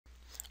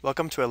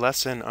Welcome to a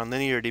lesson on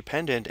linear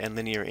dependent and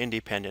linear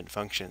independent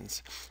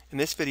functions. In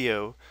this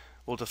video,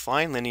 we'll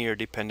define linear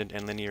dependent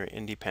and linear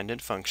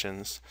independent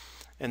functions,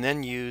 and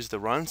then use the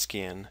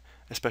Wronskian,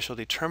 a special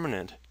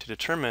determinant, to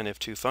determine if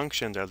two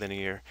functions are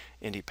linear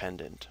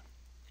independent.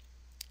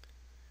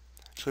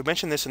 So we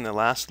mentioned this in the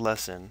last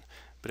lesson,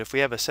 but if we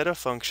have a set of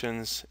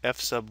functions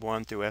f sub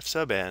 1 through f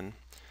sub n,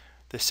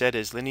 the set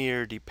is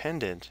linear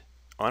dependent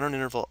on an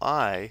interval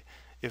I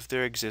if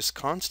there exist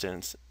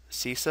constants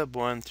c sub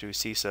 1 through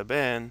c sub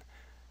n,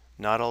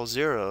 not all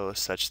zero,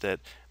 such that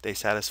they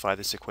satisfy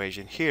this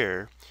equation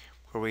here,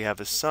 where we have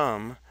a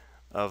sum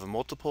of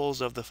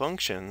multiples of the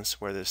functions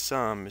where the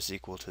sum is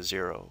equal to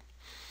 0.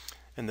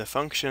 And the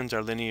functions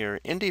are linear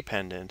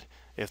independent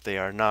if they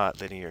are not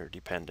linear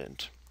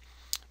dependent.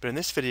 But in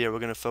this video, we're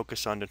going to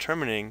focus on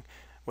determining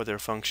whether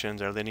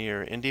functions are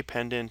linear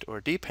independent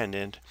or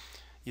dependent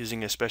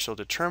using a special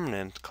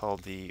determinant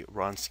called the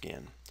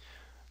Wronskian.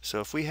 So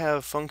if we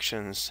have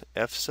functions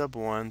f sub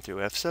 1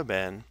 through f sub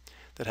n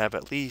that have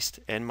at least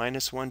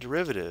n-1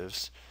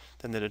 derivatives,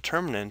 then the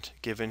determinant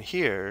given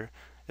here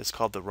is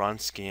called the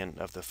Wronskian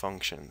of the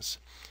functions.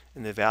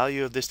 And the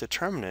value of this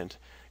determinant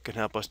can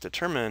help us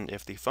determine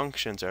if the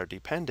functions are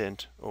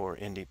dependent or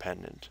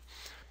independent.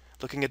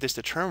 Looking at this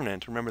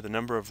determinant, remember the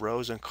number of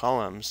rows and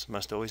columns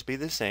must always be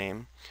the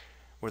same,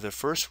 where the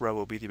first row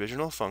will be the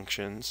original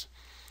functions,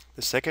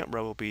 the second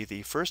row will be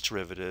the first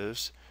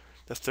derivatives,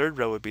 the third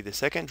row would be the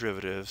second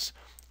derivatives,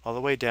 all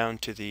the way down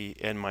to the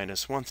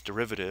n-1th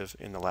derivative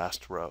in the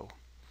last row.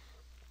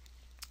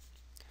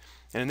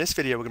 And in this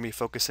video, we're going to be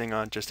focusing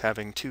on just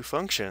having two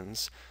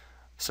functions,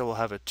 so we'll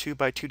have a 2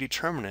 by 2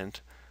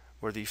 determinant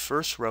where the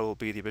first row will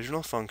be the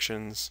original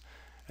functions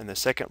and the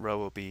second row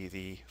will be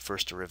the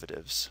first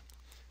derivatives.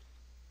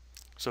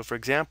 So for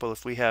example,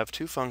 if we have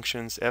two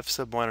functions f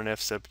sub 1 and f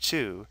sub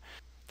 2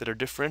 that are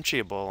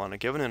differentiable on a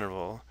given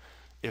interval,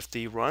 if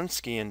the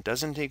Wronskian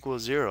doesn't equal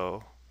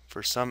 0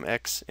 for some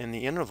x in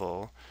the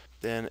interval,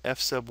 then f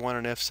sub 1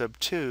 and f sub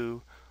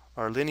 2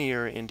 are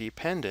linear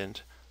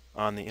independent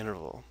on the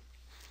interval.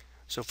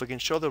 So if we can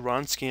show the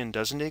Wronskian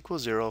doesn't equal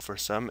 0 for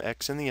some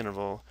x in the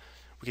interval,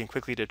 we can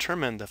quickly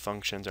determine the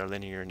functions are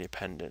linear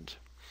independent.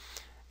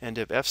 And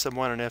if f sub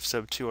 1 and f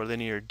sub 2 are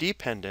linear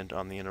dependent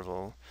on the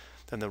interval,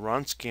 then the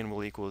Wronskian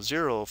will equal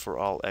 0 for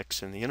all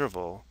x in the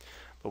interval.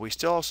 But we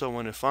still also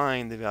want to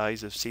find the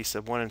values of c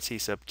sub 1 and c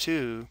sub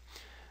 2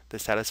 that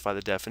satisfy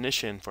the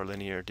definition for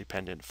linear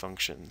dependent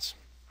functions.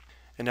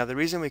 And now the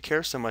reason we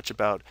care so much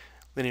about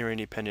linear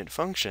independent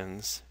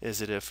functions is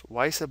that if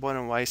y sub 1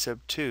 and y sub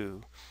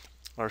 2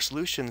 are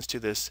solutions to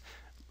this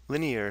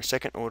linear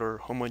second order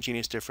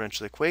homogeneous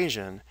differential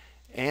equation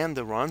and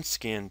the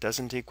Wronskian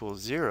doesn't equal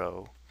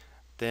 0,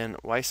 then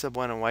y sub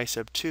 1 and y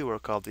sub 2 are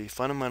called the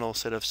fundamental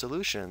set of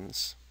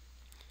solutions,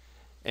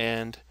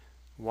 and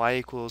y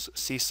equals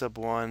c sub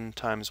 1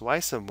 times y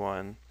sub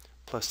 1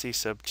 plus c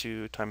sub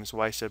 2 times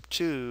y sub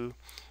 2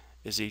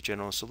 is the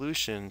general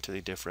solution to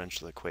the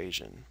differential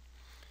equation.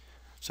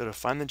 So to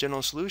find the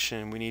general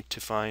solution, we need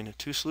to find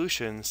two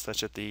solutions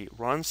such that the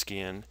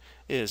Wronskian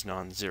is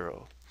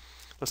non-zero.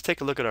 Let's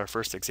take a look at our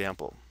first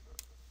example.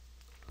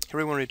 Here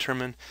we want to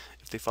determine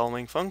if the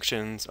following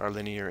functions are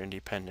linear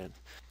independent.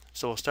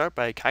 So we'll start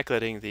by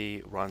calculating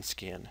the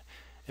Wronskian.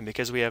 And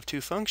because we have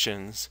two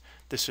functions,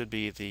 this would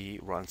be the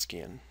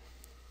Wronskian.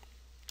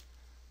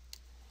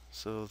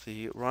 So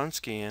the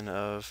Wronskian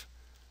of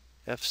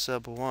f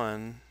sub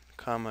 1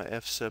 comma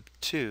f sub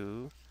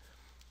 2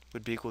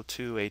 would be equal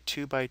to a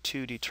 2 by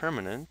 2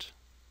 determinant,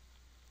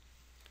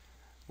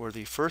 where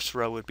the first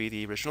row would be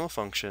the original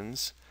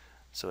functions.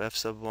 So f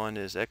sub 1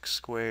 is x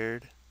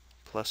squared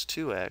plus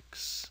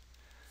 2x,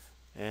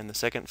 and the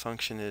second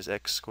function is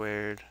x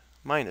squared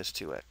minus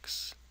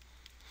 2x.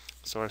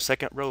 So our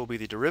second row will be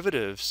the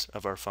derivatives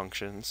of our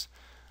functions.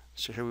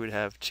 So here we would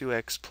have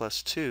 2x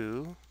plus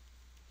 2,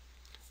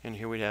 and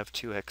here we'd have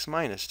 2x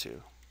minus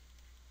 2.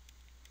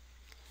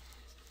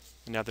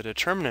 And now the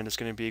determinant is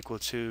going to be equal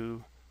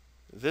to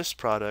this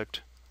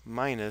product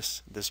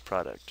minus this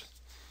product.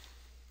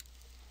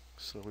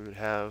 So we would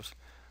have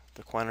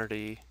the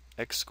quantity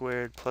x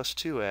squared plus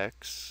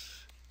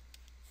 2x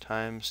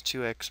times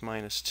 2x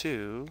minus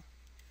 2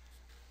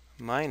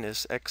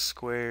 minus x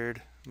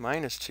squared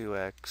minus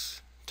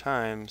 2x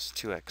times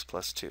 2x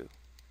plus 2.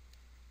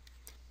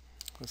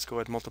 Let's go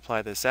ahead and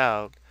multiply this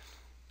out.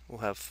 We'll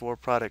have 4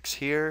 products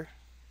here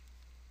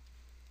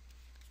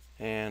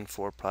and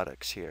 4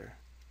 products here.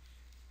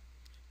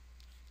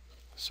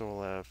 So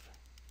we'll have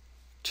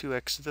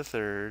 2x to the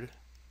third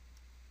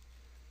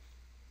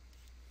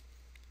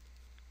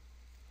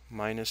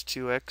minus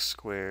 2x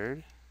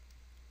squared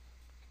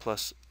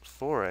plus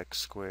 4x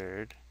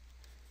squared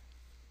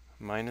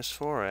minus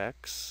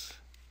 4x,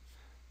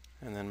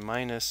 and then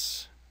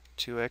minus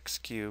 2x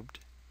cubed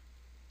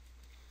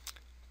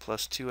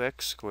plus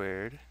 2x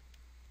squared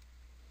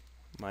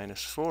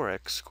minus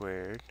 4x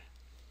squared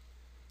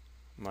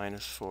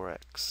minus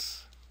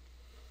 4x.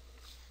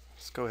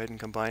 Let's go ahead and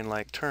combine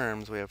like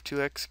terms. We have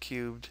 2x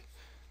cubed.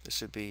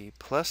 This would be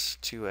plus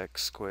 2x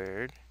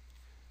squared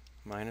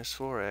minus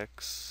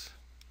 4x.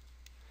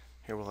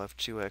 Here we'll have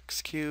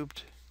 2x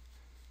cubed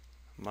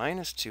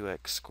minus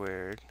 2x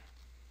squared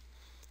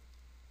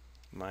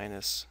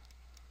minus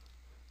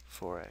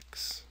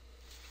 4x.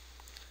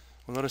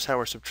 Well, notice how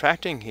we're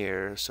subtracting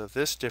here, so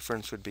this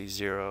difference would be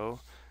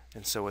 0,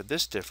 and so would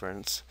this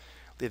difference,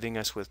 leaving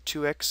us with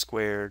 2x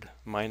squared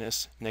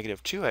minus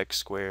negative 2x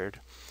squared,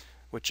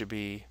 which would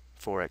be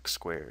 4x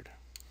squared.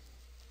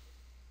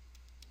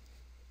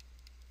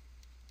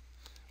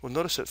 Well,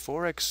 notice that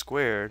 4x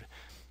squared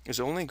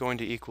is only going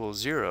to equal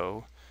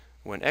 0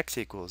 when x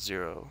equals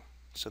 0.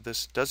 So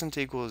this doesn't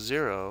equal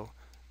 0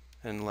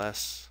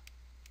 unless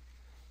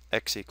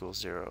x equals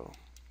 0.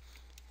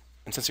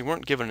 And since we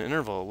weren't given an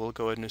interval, we'll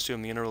go ahead and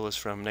assume the interval is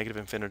from negative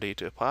infinity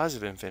to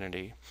positive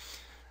infinity.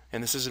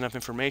 And this is enough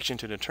information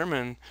to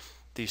determine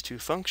these two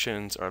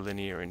functions are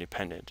linear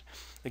independent.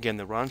 Again,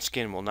 the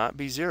Wronskian will not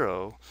be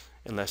 0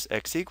 unless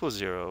x equals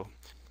 0.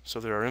 So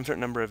there are an infinite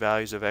number of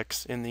values of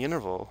x in the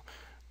interval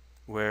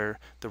where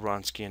the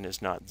Wronskian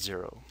is not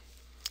 0.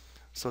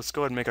 So let's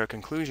go ahead and make our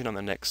conclusion on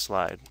the next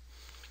slide.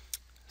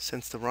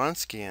 Since the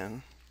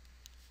Wronskian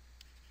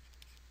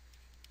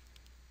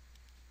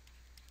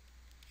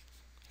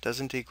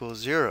doesn't equal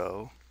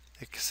 0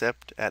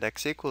 except at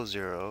x equals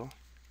 0,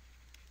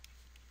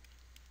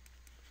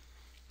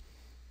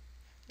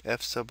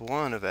 f sub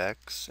 1 of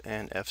x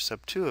and f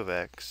sub 2 of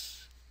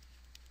x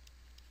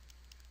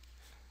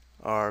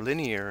are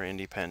linear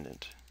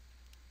independent.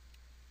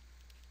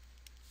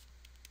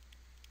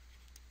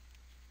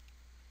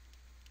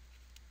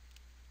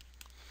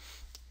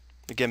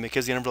 Again,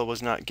 because the interval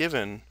was not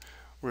given,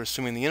 we're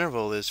assuming the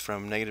interval is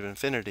from negative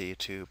infinity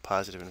to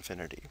positive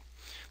infinity.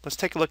 Let's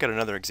take a look at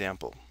another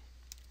example.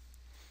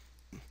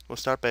 We'll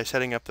start by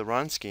setting up the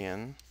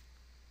Wronskian.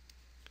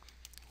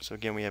 So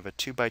again, we have a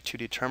 2 by 2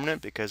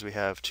 determinant because we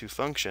have two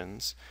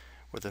functions,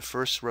 where the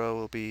first row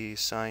will be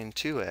sine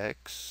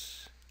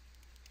 2x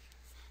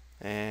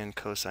and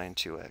cosine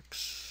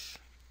 2x.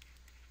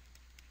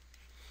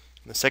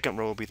 And the second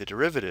row will be the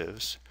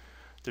derivatives.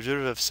 The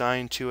derivative of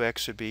sine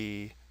 2x would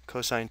be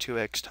cosine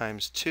 2x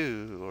times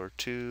 2, or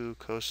 2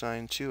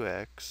 cosine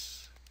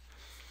 2x.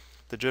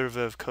 The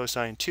derivative of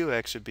cosine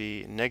 2x would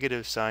be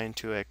negative sine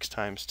 2x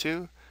times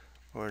 2,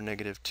 or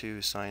negative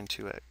 2 sine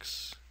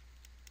 2x.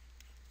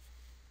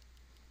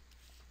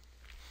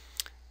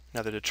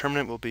 Now the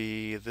determinant will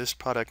be this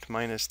product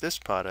minus this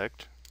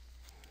product.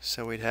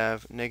 So we'd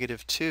have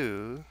negative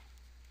 2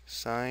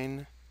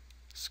 sine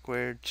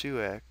squared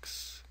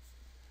 2x,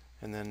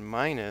 and then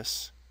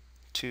minus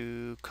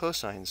 2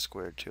 cosine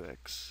squared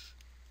 2x.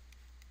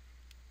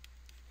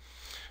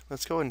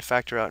 Let's go ahead and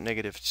factor out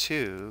negative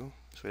 2.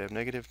 So we have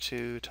negative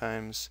 2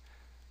 times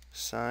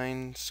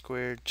sine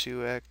squared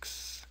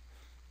 2x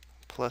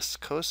plus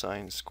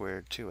cosine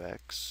squared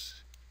 2x.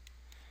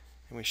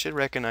 And we should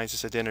recognize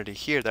this identity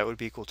here. That would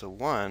be equal to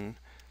 1.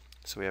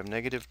 So we have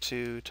negative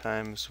 2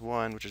 times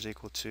 1, which is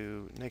equal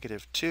to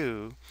negative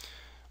 2.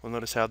 Well,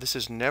 notice how this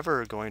is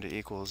never going to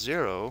equal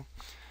 0.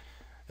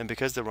 And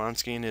because the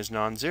Wronskian is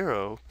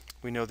non-zero,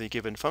 we know the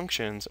given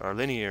functions are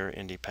linear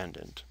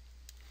independent.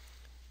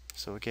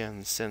 So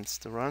again, since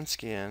the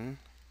Wronskian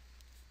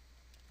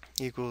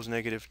equals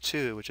negative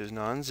 2, which is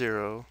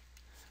non-zero,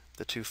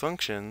 the two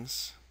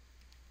functions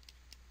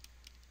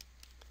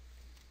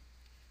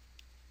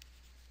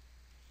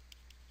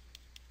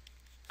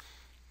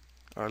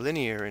are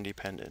linear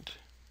independent.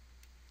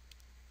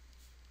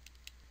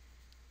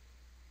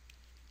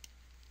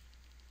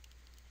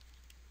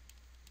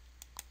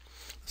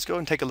 Let's go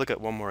and take a look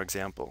at one more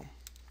example.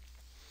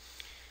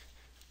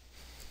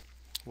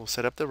 We'll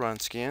set up the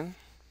Wronskian.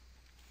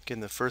 Again,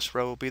 the first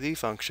row will be the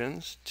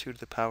functions, 2 to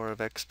the power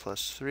of x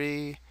plus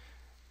 3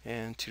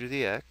 and 2 to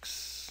the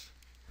x.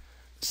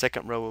 The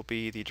second row will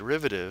be the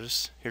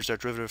derivatives. Here's our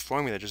derivative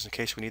formula just in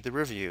case we need the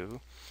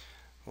review.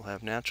 We'll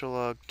have natural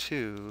log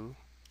 2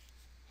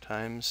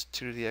 times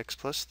 2 to the x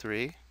plus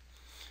 3,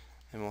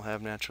 and we'll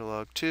have natural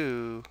log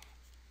 2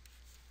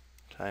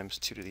 times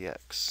 2 to the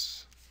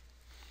x.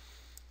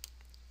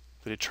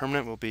 The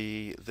determinant will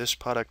be this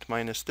product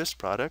minus this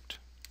product.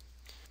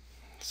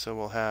 So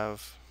we'll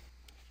have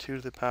 2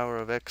 to the power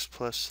of x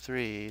plus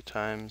 3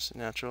 times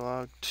natural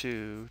log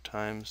 2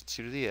 times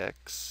 2 to the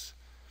x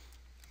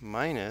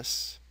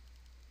minus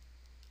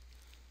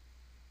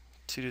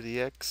 2 to the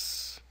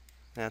x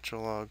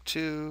natural log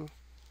 2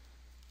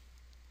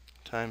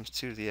 times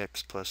 2 to the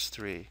x plus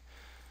 3.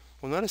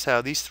 Well, notice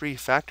how these three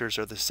factors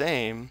are the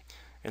same,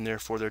 and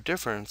therefore their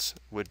difference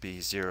would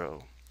be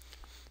 0.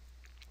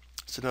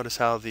 So notice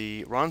how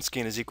the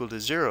Wronskian is equal to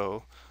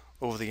 0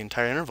 over the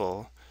entire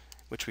interval,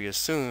 which we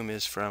assume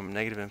is from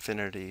negative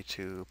infinity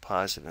to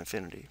positive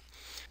infinity.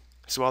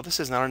 So while this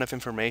is not enough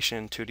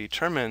information to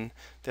determine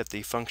that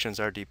the functions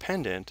are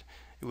dependent,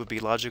 it would be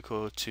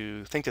logical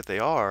to think that they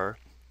are,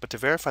 but to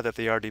verify that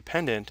they are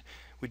dependent,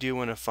 we do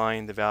want to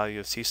find the value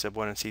of c sub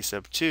 1 and c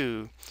sub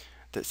 2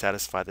 that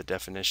satisfy the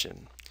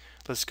definition.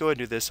 Let's go ahead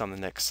and do this on the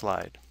next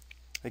slide.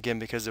 Again,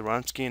 because the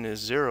Wronskian is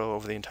 0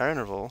 over the entire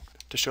interval,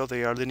 to show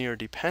they are linear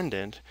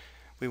dependent,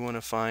 we want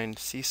to find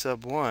c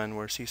sub 1,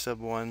 where c sub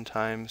 1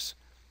 times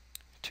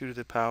 2 to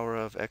the power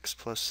of x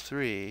plus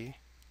 3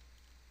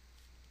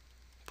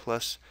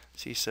 plus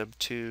c sub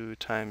 2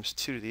 times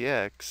 2 to the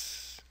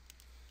x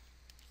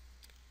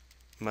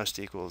must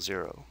equal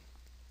 0.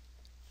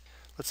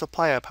 Let's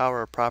apply a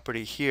power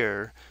property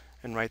here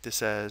and write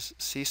this as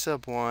c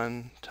sub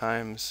 1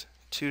 times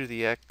 2 to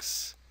the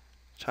x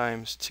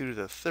times 2 to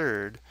the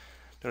third.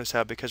 Notice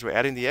how because we're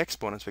adding the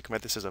exponents, we can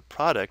write this as a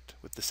product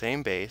with the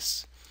same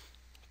base,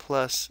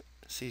 plus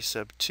c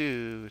sub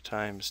 2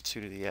 times 2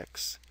 to the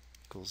x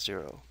equals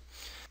 0.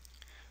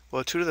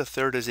 Well, 2 to the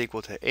third is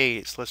equal to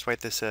 8, so let's write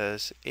this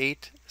as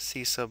 8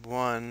 c sub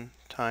 1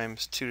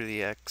 times 2 to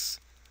the x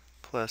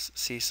plus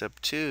c sub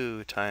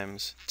 2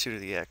 times 2 to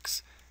the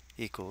x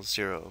equals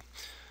 0.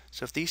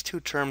 So if these two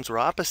terms were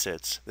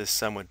opposites, this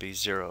sum would be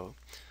 0.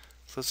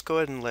 So let's go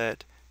ahead and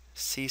let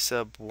c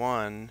sub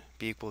 1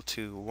 be equal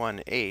to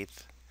 1/8.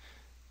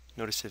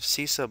 Notice if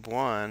c sub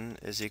 1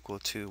 is equal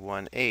to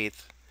 1/8,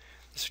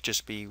 this would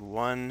just be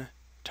 1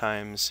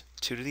 times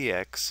 2 to the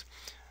x,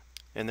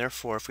 and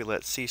therefore if we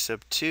let c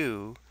sub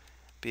 2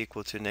 be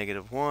equal to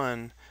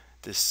 -1,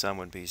 this sum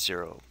would be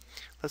 0.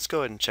 Let's go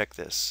ahead and check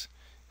this.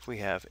 If we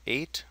have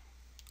 8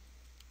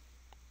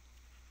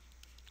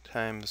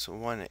 times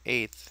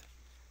 1/8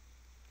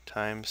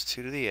 times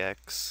 2 to the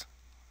x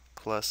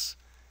plus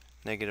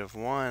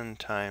 -1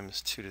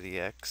 times 2 to the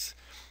x,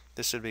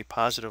 this would be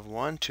positive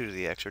 1 2 to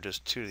the x, or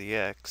just 2 to the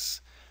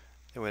x.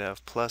 Then we'd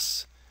have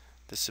plus,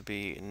 this would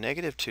be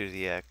negative 2 to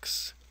the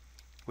x,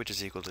 which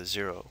is equal to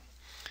 0.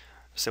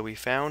 So we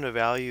found a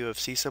value of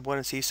c sub 1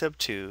 and c sub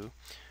 2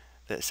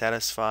 that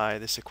satisfy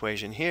this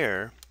equation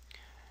here,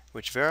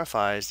 which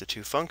verifies the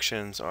two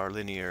functions are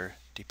linear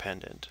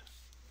dependent.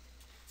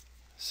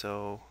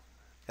 So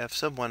f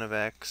sub 1 of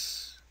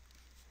x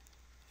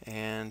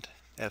and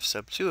f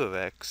sub 2 of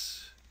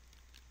x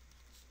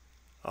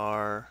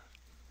are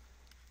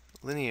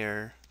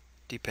linear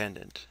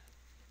dependent.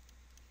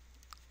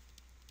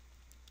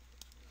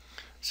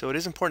 So it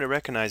is important to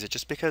recognize that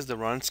just because the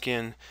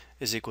Wronskian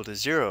is equal to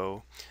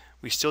 0,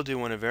 we still do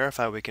want to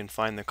verify we can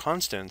find the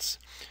constants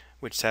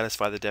which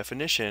satisfy the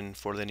definition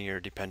for linear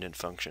dependent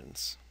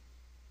functions.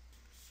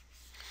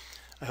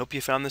 I hope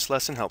you found this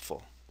lesson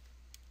helpful.